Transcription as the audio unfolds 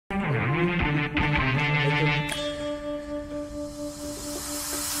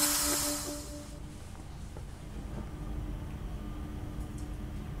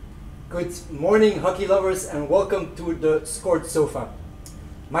Good morning, hockey lovers, and welcome to the Scorrd Sofa.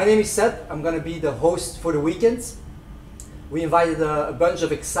 My name is Seth. I'm going to be the host for the weekend. We invited a bunch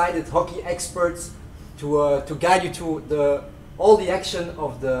of excited hockey experts to guide you to all the action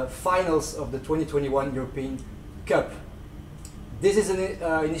of the finals of the 2021 European Cup. This is an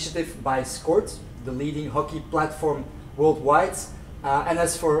initiative by Scorrd, the leading hockey platform worldwide. And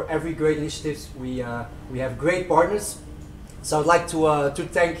as for every great initiative, we have great partners. So I'd like to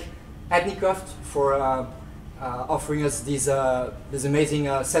thank Adnicraft for offering us this amazing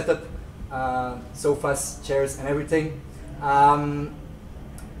setup, sofas, chairs, and everything.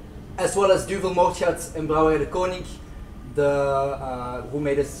 As well as Duvel Moortgat and Brouwerij de Koning, who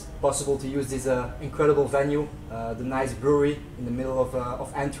made it possible to use this incredible venue, the nice brewery in the middle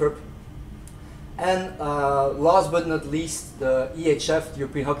of Antwerp. And last but not least, the EHF, the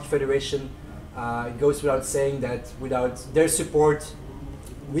European Hockey Federation. It goes without saying that without their support,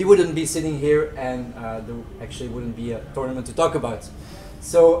 we wouldn't be sitting here, and there actually wouldn't be a tournament to talk about.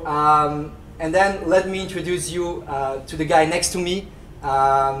 So, and then let me introduce you to the guy next to me,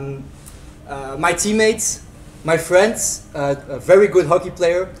 my teammates, my friends, a very good hockey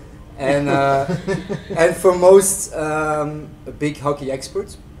player, and and for most, a big hockey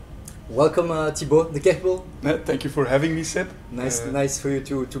expert. Welcome, Thibaut de Kerpel. Thank you for having me, Seb. Nice for you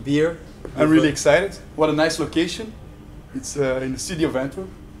to be here. I'm really excited. What a nice location. It's in the city of Antwerp.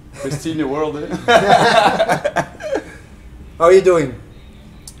 Best city in the world. How are you doing?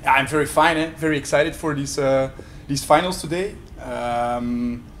 I'm very fine. Very excited for these finals today. I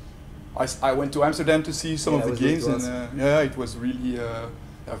went to Amsterdam to see some of the games, and it was really a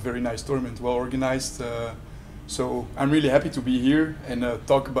very nice tournament, well organized. So I'm really happy to be here and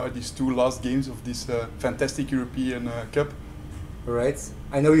talk about these two last games of this fantastic European Cup. All right.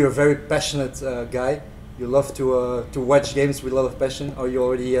 I know you're a very passionate guy. You love to watch games with a lot of passion. Are you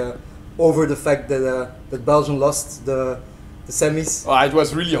already over the fact that Belgium lost the semis? It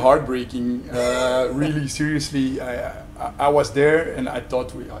was really heartbreaking. Really, seriously, I was there and I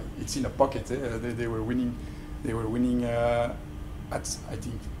thought it's in a pocket. They were winning. They were winning at, I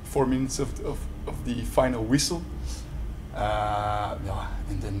think, 4 minutes of the final whistle.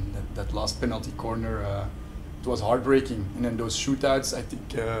 And then that last penalty corner, it was heartbreaking. And then those shootouts, I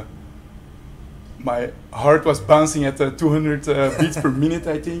think my heart was bouncing at 200 beats per minute,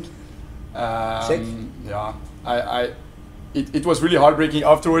 I think. It was really heartbreaking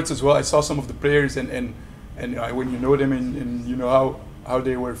afterwards as well. I saw some of the players, and when you know them and you know how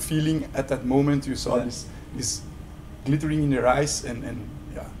they were feeling at that moment, you saw this glittering in their eyes,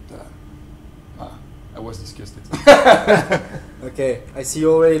 I was disgusted. Okay, I see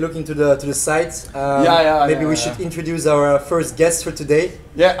you already looking to the side. Maybe we should introduce our first guest for today.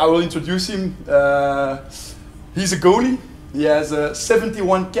 Yeah, I will introduce him. He's a goalie. He has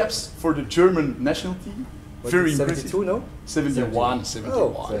 71 caps for the German national team. Very impressive. 72, no? 71.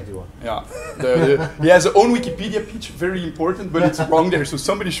 Oh, 71. Yeah. He has his own Wikipedia page, very important, but it's wrong there, so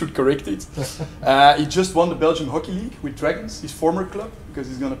somebody should correct it. He just won the Belgian Hockey League with Dragons, his former club, because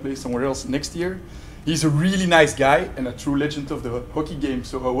he's going to play somewhere else next year. He's a really nice guy and a true legend of the hockey game.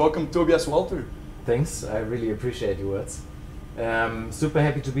 So welcome, Tobias Walter. Thanks, I really appreciate your words. Super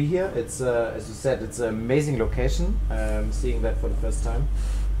happy to be here. It's, as you said, it's an amazing location. Seeing that for the first time.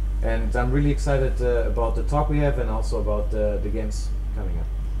 And I'm really excited about the talk we have and also about the games coming up.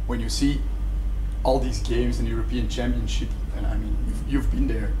 When you see all these games in the European Championship, and I mean, you've been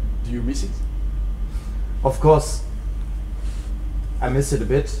there, do you miss it? Of course, I miss it a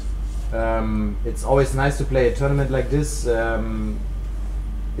bit. It's always nice to play a tournament like this,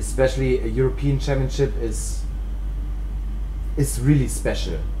 especially a European Championship is really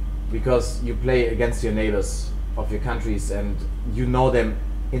special because you play against your neighbors of your countries and you know them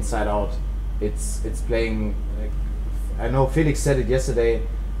inside out. It's playing. I know Felix said it yesterday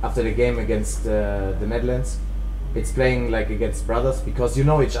after the game against the Netherlands. It's playing like against brothers because you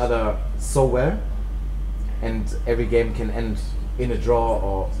know each other so well, and every game can end in a draw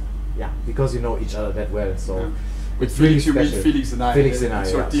or. Yeah, because you know each other that well, so with Felix, you meet Felix and I. Felix and I,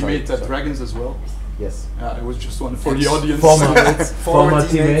 your teammate at Dragons as well. Yes. It was just one for the audience. Former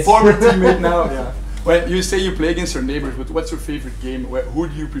teammate. Former teammate now. Yeah. Well, you say you play against your neighbors, but what's your favorite game? Who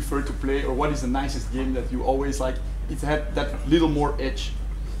do you prefer to play, or what is the nicest game that you always like? It had that little more edge.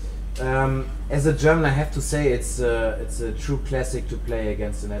 As a German, I have to say it's a true classic to play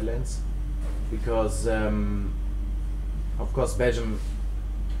against the Netherlands, because of course Belgium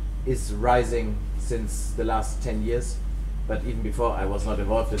is rising since the last 10 years, but even before I was not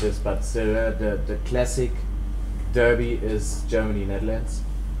involved in this, but still the classic derby is Germany-Netherlands,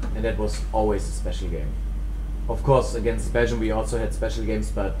 and that was always a special game. Of course, against Belgium we also had special games,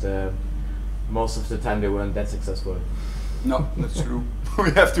 but most of the time they weren't that successful. No, that's true.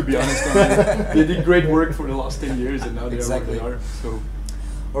 We have to be honest on that. They did great work for the last 10 years and now they Exactly. are where they are. So.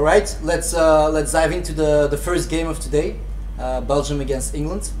 All right, let's dive into the first game of today, Belgium against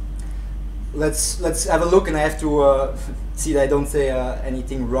England. Let's have a look, and I have to see that I don't say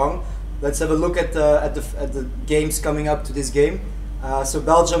anything wrong. Let's have a look at the games coming up to this game. So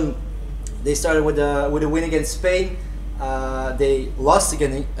Belgium, they started with a win against Spain. They lost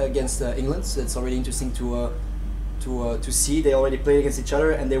again against England, so it's already interesting to see. They already played against each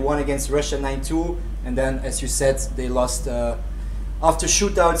other, and they won against Russia 9-2. And then, as you said, they lost after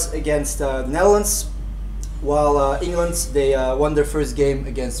shootouts against the Netherlands. While England, they won their first game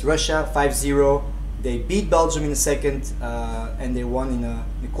against Russia 5-0. They beat Belgium in the second, and they won in a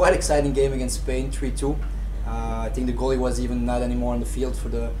quite exciting game against Spain 3-2. I think the goalie was even not anymore on the field for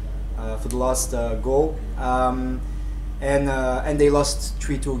the last goal. And they lost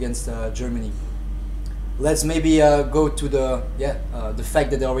 3-2 against Germany. Let's maybe go to the fact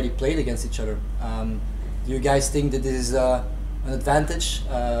that they already played against each other. Do you guys think that this is an advantage?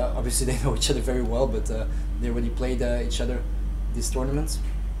 Obviously they know each other very well, but they already played each other this tournament.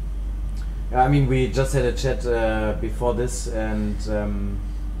 I mean, we just had a chat before this, and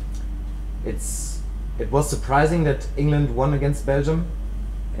it was surprising that England won against Belgium.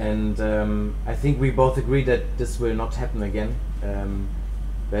 And I think we both agree that this will not happen again.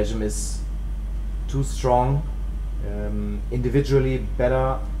 Belgium is too strong, individually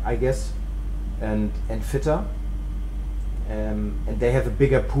better, I guess, and fitter. And they have a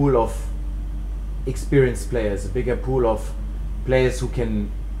bigger pool of experienced players, a bigger pool of players who can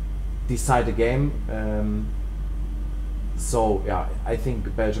decide a game. So yeah, I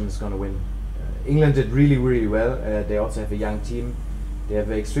think Belgium is going to win. England did really, really well. They also have a young team. They have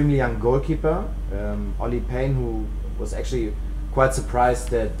an extremely young goalkeeper, Ollie Payne, who was actually quite surprised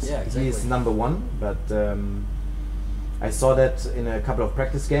that he is number one. But I saw that in a couple of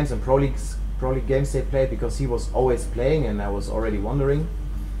practice games and Pro League games they played, because he was always playing, and I was already wondering.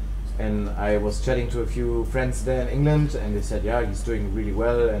 And I was chatting to a few friends there in England, and they said, yeah, he's doing really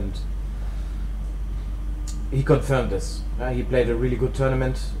well, and he confirmed this. He played a really good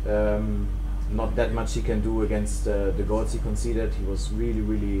tournament. Not that much he can do against the goals he conceded. He was really,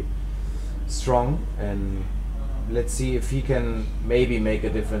 really strong, and let's see if he can maybe make a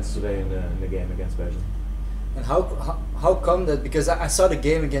difference today in the game against Belgium. And how come that? Because I saw the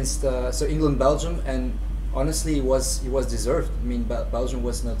game against so England-Belgium, and honestly, it was deserved. I mean, Belgium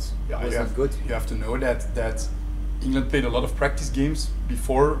was not good. You have to know that England played a lot of practice games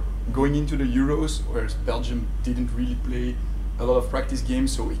before going into the Euros, whereas Belgium didn't really play a lot of practice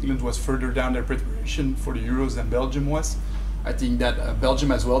games, so England was further down their preparation for the Euros than Belgium was. I think that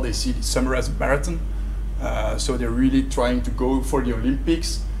Belgium as well, they see the summer as a marathon, so they're really trying to go for the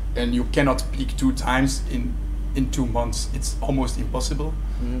Olympics, and you cannot peak 2 times in 2 months. It's almost impossible.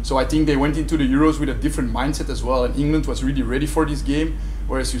 So I think they went into the Euros with a different mindset as well, and England was really ready for this game,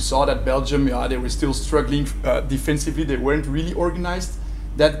 whereas you saw that Belgium, they were still struggling defensively. They weren't really organized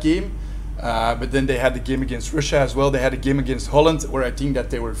that game. But then they had the game against Russia as well. They had a game against Holland, where I think that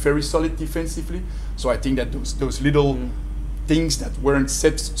they were very solid defensively. So I think that those little things that weren't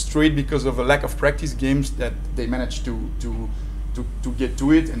set straight because of a lack of practice games, that they managed to get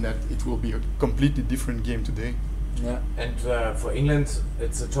to it, and that it will be a completely different game today. Yeah, and for England,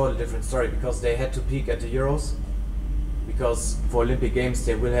 it's a totally different story, because they had to peak at the Euros. Because for Olympic Games,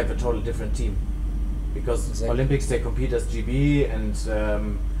 they will have a totally different team. Because Olympics, they compete as GB, and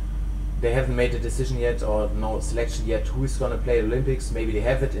they haven't made a decision yet, or no selection yet, who is going to play Olympics. Maybe they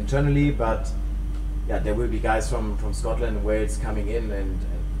have it internally, but yeah, there will be guys from Scotland and Wales coming in, and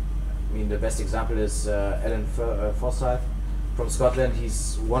I mean, the best example is Alan Forsyth from Scotland.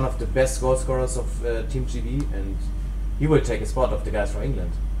 He's one of the best goal scorers of Team GB, and he will take a spot of the guys from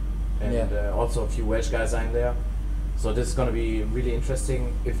England. And also a few Welsh guys are in there. So this is going to be really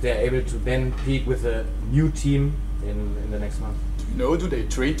interesting if they're able to then peak with a new team in the next month. Do they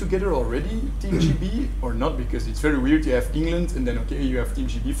train together already, Team GB, or not? Because it's very weird. You have England, and then you have Team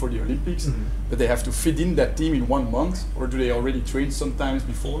GB for the Olympics, but they have to fit in that team in 1 month, or do they already train sometimes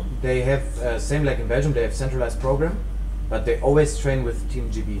before? They have, same like in Belgium, they have centralized program, but they always train with Team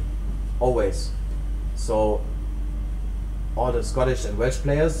GB, always. So all the Scottish and Welsh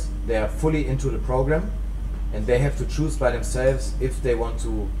players, they are fully into the program, and they have to choose by themselves if they want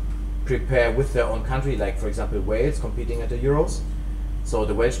to prepare with their own country, like for example Wales competing at the Euros. So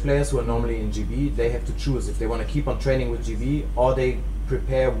the Welsh players who are normally in GB, they have to choose if they want to keep on training with GB or they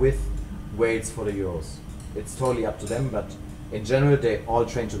prepare with Wales for the Euros. It's totally up to them, but in general they all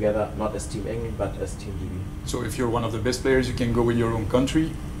train together, not as Team England but as Team GB. So if you're one of the best players, you can go with your own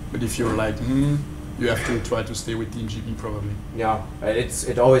country, But if you're like, you have to try to stay with Team GB probably. Yeah,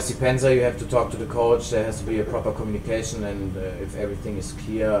 it always depends. You have to talk to the coach. There has to be a proper communication, and if everything is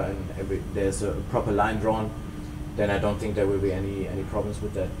clear and there's a proper line drawn, then I don't think there will be any problems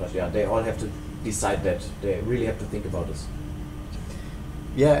with that. But yeah, they all have to decide that. They really have to think about this.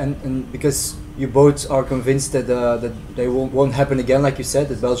 Yeah, and because you both are convinced that that they won't happen again, like you said,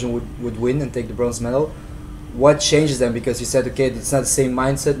 that Belgium would win and take the bronze medal. What changes them? Because you said, okay, it's not the same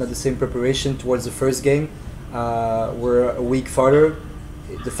mindset, not the same preparation towards the first game. We're a week farther.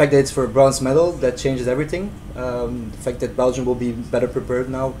 The fact that it's for a bronze medal, that changes everything. The fact that Belgium will be better prepared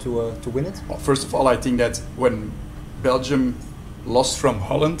now to win it. Well, first of all, I think that when Belgium lost from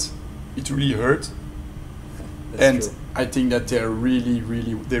Holland, it really hurt. That's and true. I think that they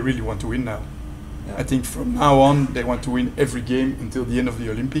really want to win now. Yeah. I think from now on they want to win every game until the end of the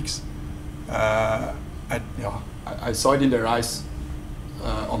Olympics. I saw it in their eyes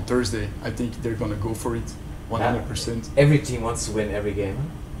on Thursday. I think they're gonna go for it 100%. Every team wants to win every game.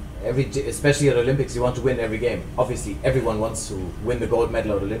 Especially at Olympics, you want to win every game. Obviously, everyone wants to win the gold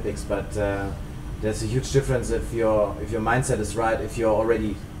medal at Olympics, but there's a huge difference if your mindset is right, if you're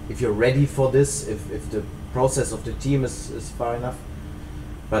ready for this, if the process of the team is far enough.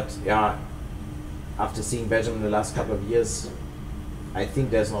 But yeah, after seeing Belgium in the last couple of years, I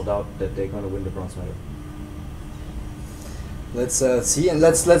think there's no doubt that they're going to win the bronze medal. Let's see, and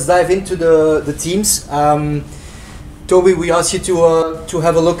let's dive into the teams. Toby, we asked you to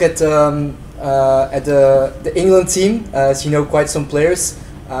have a look at the England team, as you know quite some players.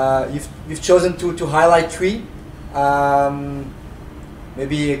 You've chosen to highlight three.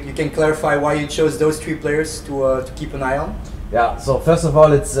 Maybe you can clarify why you chose those three players to keep an eye on. Yeah, so first of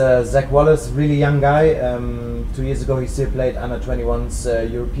all, it's Zach Wallace, really young guy. 2 years ago, he still played under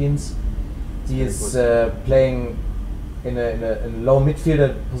 21s Europeans. He is playing in a low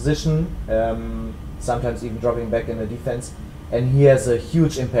midfielder position, sometimes even dropping back in the defense. And he has a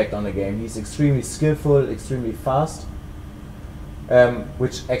huge impact on the game. He's extremely skillful, extremely fast,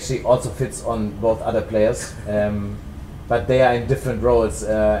 which actually also fits on both other players. But they are in different roles.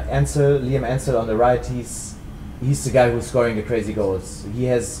 Liam Ansell on the right, he's the guy who's scoring the crazy goals. He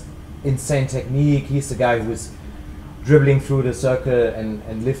has insane technique. He's the guy who's dribbling through the circle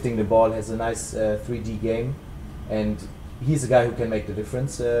and lifting the ball, has a nice 3D game. And he's the guy who can make the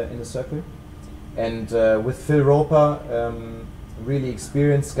difference in the circle. And with Phil Roper, really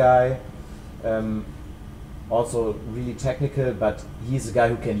experienced guy, also really technical, but he's the guy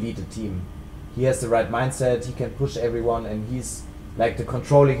who can lead the team. He has the right mindset, he can push everyone, and he's like the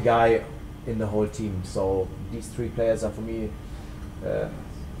controlling guy in the whole team. So these three players are, for me,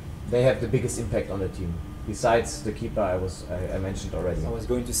 they have the biggest impact on the team, besides the keeper I mentioned already. I was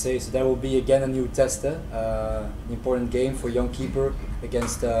going to say, so that will be again a new test, an important game for young keeper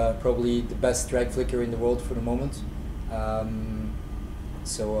against probably the best drag flicker in the world for the moment.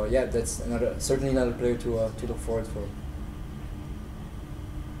 Yeah, that's certainly another player to look forward for.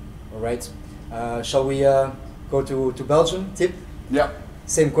 All right, shall we go to Belgium? Tip? Yeah.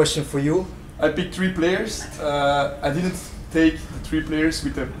 Same question for you. I picked three players. I didn't take the three players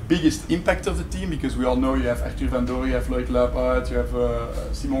with the biggest impact of the team, because we all know you have Arthur van Doorn, you have Loïc Luipaert, you have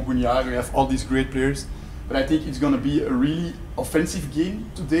Simon Gouniard, you have all these great players. But I think it's going to be a really offensive game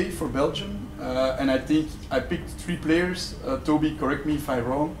today for Belgium. And I think I picked three players. Toby, correct me if I'm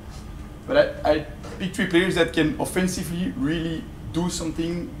wrong. But I picked three players that can offensively really do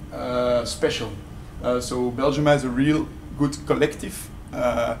something special. So Belgium has a real good collective.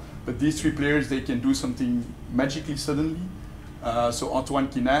 But these three players, they can do something magically suddenly. So Antoine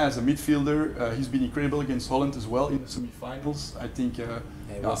Quinat as a midfielder, he's been incredible against Holland as well in the semi-finals. I think it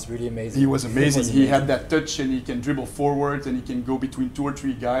was really amazing. He was amazing. He had that touch, and he can dribble forward, and he can go between two or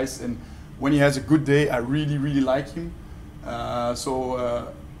three guys. And when he has a good day, I really like him.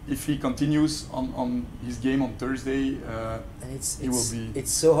 If he continues on his game on Thursday, he will be.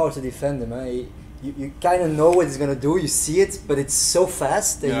 It's so hard to defend him. Eh? You kind of know what he's gonna do. You see it, but it's so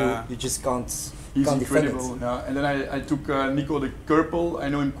fast that you just can't. He's can't incredible. defend it. Yeah. And then I took Nico de Kerpel. I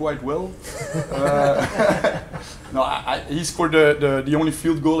know him quite well. He scored the only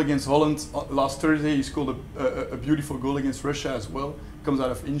field goal against Holland last Thursday. He scored a beautiful goal against Russia as well. Comes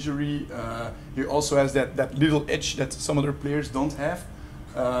out of injury. He also has that little edge that some other players don't have.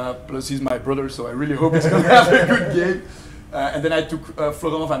 Plus he's my brother, so I really hope he's going to have a good game. And then I took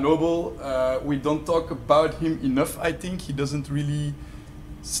Florent Van Nobel. We don't talk about him enough, I think. He doesn't really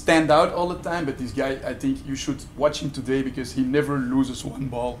stand out all the time, but this guy, I think you should watch him today because he never loses one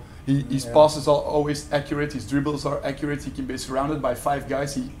ball. His passes are always accurate, his dribbles are accurate, he can be surrounded by 5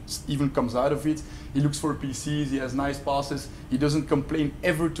 guys, he even comes out of it. He looks for PCs, he has nice passes, he doesn't complain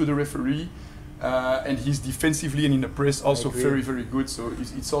ever to the referee, and he's defensively and in the press also very, very good. So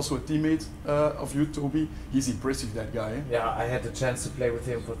it's also a teammate of you, Toby. He's impressive, that guy. Eh? Yeah, I had the chance to play with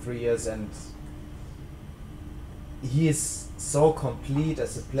him for 3 years, and he is so complete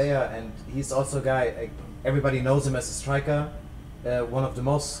as a player, and he's also a guy, everybody knows him as a striker, one of the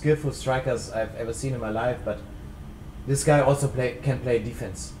most skillful strikers I've ever seen in my life, but this guy also can play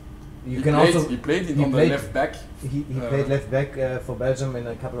defense. He played on the left back. He played left back for Belgium in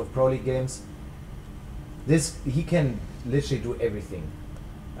a couple of Pro League games. He can literally do everything.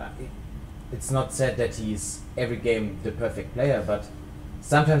 It's not said that he's every game the perfect player, but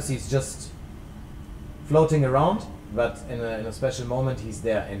sometimes he's just floating around, but in a special moment he's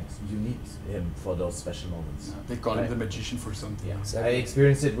there, and you need him for those special moments. Yeah, they call him the magician for something. Yeah, exactly. I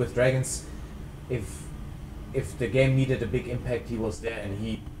experienced it with Dragons. If the game needed a big impact, he was there, and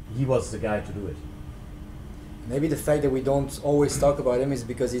he was the guy to do it. Maybe the fact that we don't always talk about him is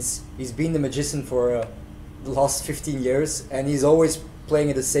because he's been the magician for the last 15 years, and he's always playing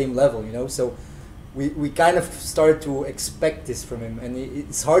at the same level, you know. So we kind of started to expect this from him, and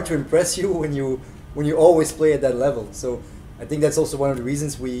it's hard to impress you when you always play at that level. So I think that's also one of the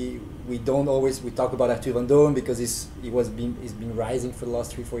reasons we talk about Arthur Van Doorn, because he's been rising for the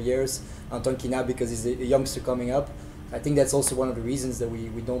last 3-4 years. Anton Kina because he's a youngster coming up. I think that's also one of the reasons that we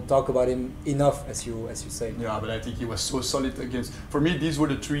don't talk about him enough, as you say. Yeah, but I think he was so solid against. For me, these were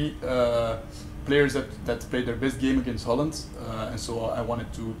the 3 players that played their best game against Holland, and so I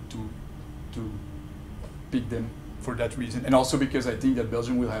wanted to pick them for that reason, and also because I think that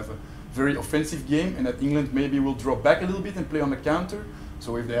Belgium will have a very offensive game, and that England maybe will drop back a little bit and play on the counter.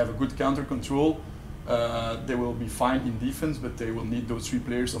 So if they have a good counter control, they will be fine in defense, but they will need those 3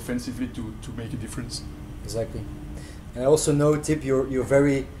 players offensively to make a difference. Exactly. And I also know, Tip, you're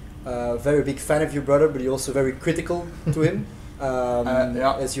very big fan of your brother, but you're also very critical to him,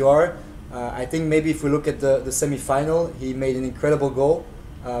 as you are. I think maybe if we look at the semi-final, he made an incredible goal,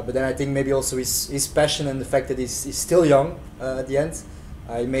 but then I think maybe also his passion and the fact that he's still young at the end.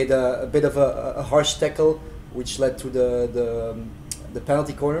 He made a bit of a harsh tackle, which led to the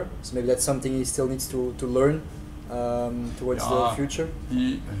penalty corner. So maybe that's something he still needs to learn towards the future.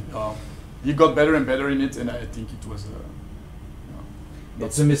 He got better and better in it, and I think it was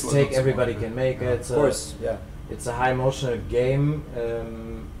it's a mistake everybody can make. Of course, it's a high emotional game.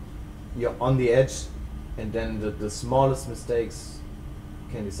 You're on the edge, and then the smallest mistakes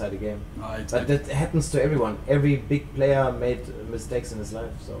can decide a game. But that happens to everyone. Every big player made mistakes in his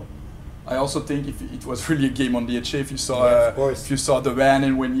life. So I also think if it was really a game on the edge, if you saw the Van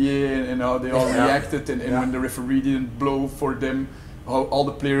and Wenier and how they all reacted, and when the referee didn't blow for them, how all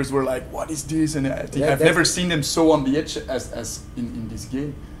the players were like, "What is this?" And I think I've never seen them so on the edge as in this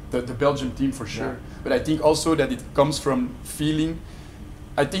game. The Belgium team for sure. But I think also that it comes from feeling.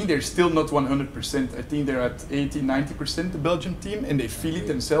 I think they're still not 100%. I think they're at 80-90%, the Belgian team, and they feel it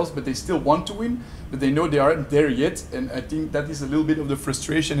themselves, but they still want to win, but they know they aren't there yet, and I think that is a little bit of the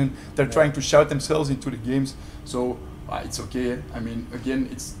frustration, and they're trying to shout themselves into the games. So it's okay. I mean, again,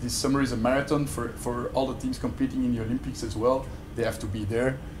 this summer is a marathon for all the teams competing in the Olympics as well. They have to be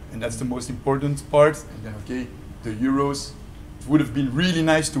there, and that's the most important part. And then, okay, the Euros, it would have been really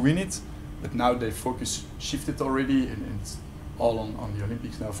nice to win it, but now their focus shifted already, and it's all on the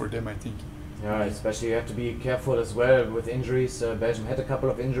Olympics now for them, I think. Yeah, especially you have to be careful as well with injuries. Belgium had a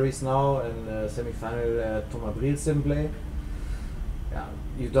couple of injuries now, and semi-final Thomas Briels didn't play. Yeah,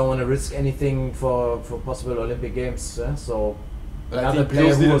 you don't want to risk anything for possible Olympic games. So but I think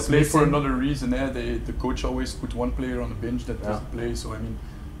Briels didn't play for another reason. The coach always put one player on the bench that doesn't play. So I mean,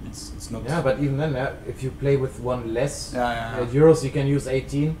 it's not. Yeah, but even then, if you play with one less, at Euros you can use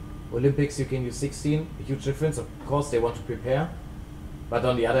 18. Olympics you can use 16, a huge difference. Of course they want to prepare, but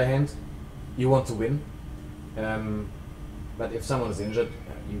on the other hand, you want to win. But if someone is injured,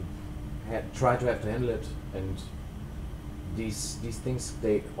 you try to have to handle it, and these things,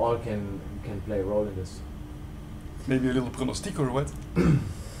 they all can play a role in this. Maybe a little pronostic or what?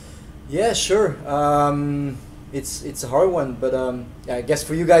 Yeah, sure. It's a hard one, but I guess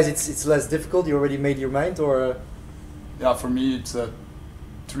for you guys it's less difficult. You already made your mind, or? Yeah, for me it's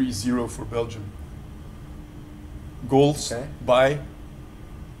 3-0 for Belgium. Goals by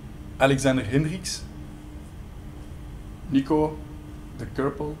Alexander Hendricks, Nico de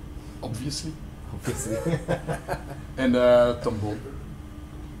Kerpel, obviously, and Tom Bolger.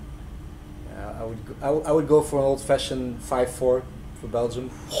 I would go for an old-fashioned 5-4 for Belgium.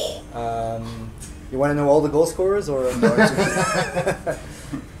 You want to know all the goal scorers, or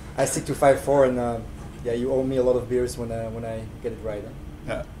I stick to 5-4, and yeah, you owe me a lot of beers when I get it right. Huh?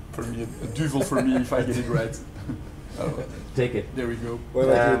 Yeah, for me, a duvel for me if I get it right. Take it. There we go. What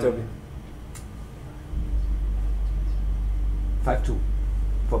about you, Toby? 5-2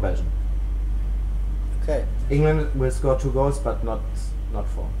 for Belgium. Okay. England will score 2 goals, but not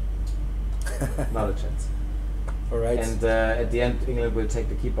 4. Not a chance. All right. And at the end, England will take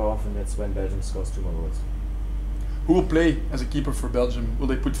the keeper off, and that's when Belgium scores 2 more goals. Who will play as a keeper for Belgium? Will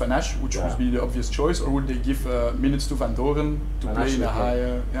they put Van Asch, which would be the obvious choice, or would they give minutes to Van Doren to Van play Asch in a will play.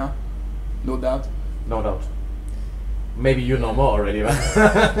 high? Yeah, no doubt. No doubt. Maybe you know more already, but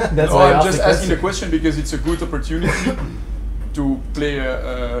that's No, why I I'm asked just the asking the question. question because it's a good opportunity to play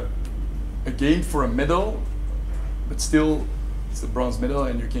a game for a medal, but still it's a bronze medal,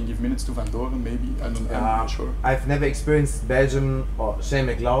 and you can give minutes to Van Doren. Maybe I'm not sure. I've never experienced Belgium or Shane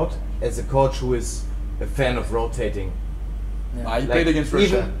McLeod as a coach who is a fan of rotating. Yeah. He played against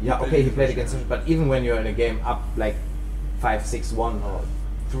Russia. He played against Russia, but even when you're in a game up like 5-6-1 or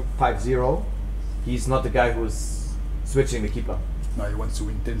 5-0, he's not the guy who's switching the keeper. No, he wants to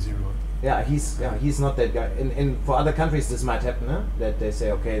win 10-0. Yeah, he's not that guy. In for other countries this might happen, huh? That they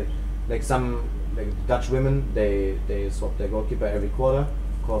say, okay, like some like Dutch women, they swap their goalkeeper every quarter.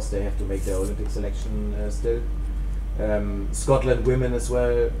 Of course, they have to make their Olympic selection still. Scotland women as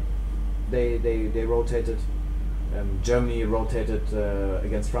well, they rotated. Germany rotated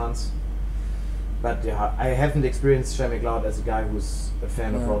against France. But yeah, I haven't experienced Shane McLeod as a guy who's a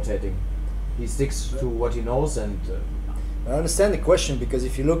fan of rotating. He sticks to what he knows, and I understand the question, because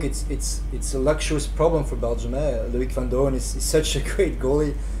if you look, it's a luxurious problem for Belgium. Loïc Van Doorn is such a great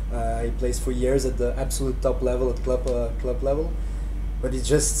goalie. He plays for years at the absolute top level, at club level, but he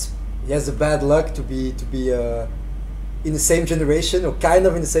has the bad luck to be in the same generation, or kind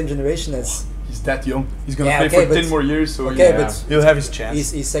of in the same generation as. He's that young. He's gonna play for 10 more years, so but he'll have his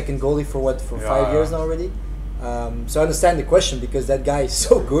chance. He's second goalie for 5 years now already. So I understand the question, because that guy is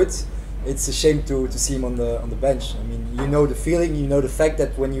so good. It's a shame to see him on the bench. I mean, you know the feeling, you know the fact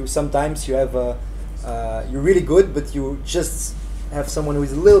that when you sometimes you have you're really good, but you just have someone who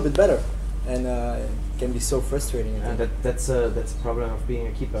is a little bit better, and it can be so frustrating. I think. That's a problem of being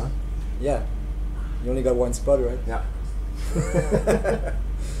a keeper. Yeah, you only got one spot, right? Yeah.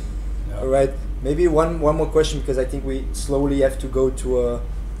 All right, maybe one more question, because I think we slowly have to go to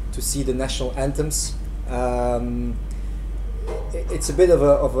see the national anthems. It's a bit of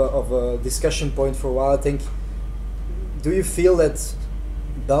a discussion point for a while, I think. Do you feel that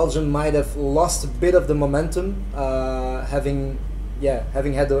Belgium might have lost a bit of the momentum, having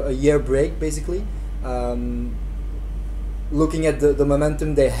had a year break, basically? Looking at the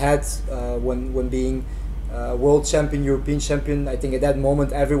momentum they had when being world champion, European champion, I think at that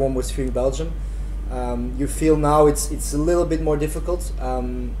moment everyone was fearing Belgium. You feel now it's a little bit more difficult.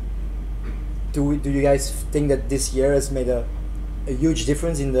 Do you guys think that this year has made a huge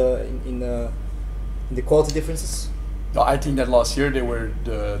difference in the quality differences? No, I think that last year they were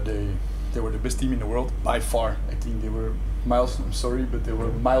the best team in the world by far. I think they were miles. I'm sorry, but they were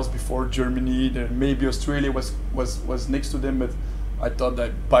miles before Germany. Maybe Australia was next to them, but I thought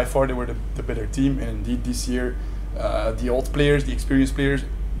that by far they were the better team. And indeed, this year, the old players, the experienced players,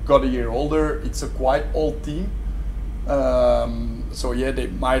 got a year older. It's a quite old team. So yeah, they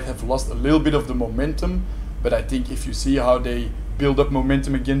might have lost a little bit of the momentum, but I think if you see how they build up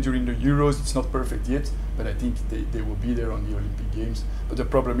momentum again during the Euros, it's not perfect yet, but I think they will be there on the Olympic Games. But the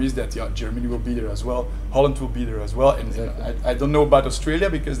problem is that Germany will be there as well, Holland will be there as well, and I don't know about Australia,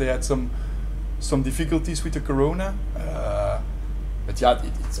 because they had some difficulties with the corona. But yeah,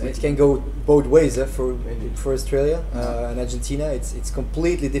 it can go both ways. For Australia and Argentina, it's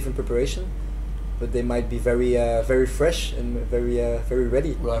completely different preparation. But they might be very fresh and very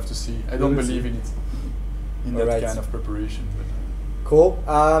ready. We'll have to see. I don't believe in it, in that kind of preparation. But. Cool.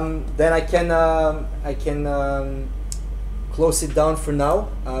 Then I can close it down for now.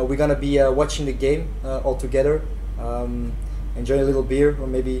 We're gonna be watching the game all together. Enjoy a little beer, or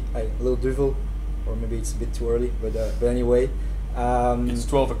maybe a little duvel, or maybe it's a bit too early. But anyway. It's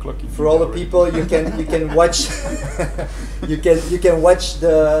 12 o'clock. For all the people, you can watch you can watch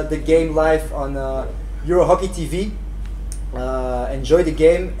the game live on EuroHockey TV. Enjoy the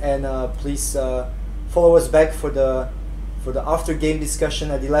game, and please follow us back for the after game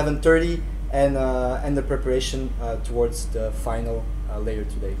discussion at 11:30 and the preparation towards the final later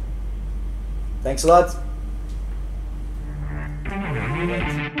today. Thanks a lot.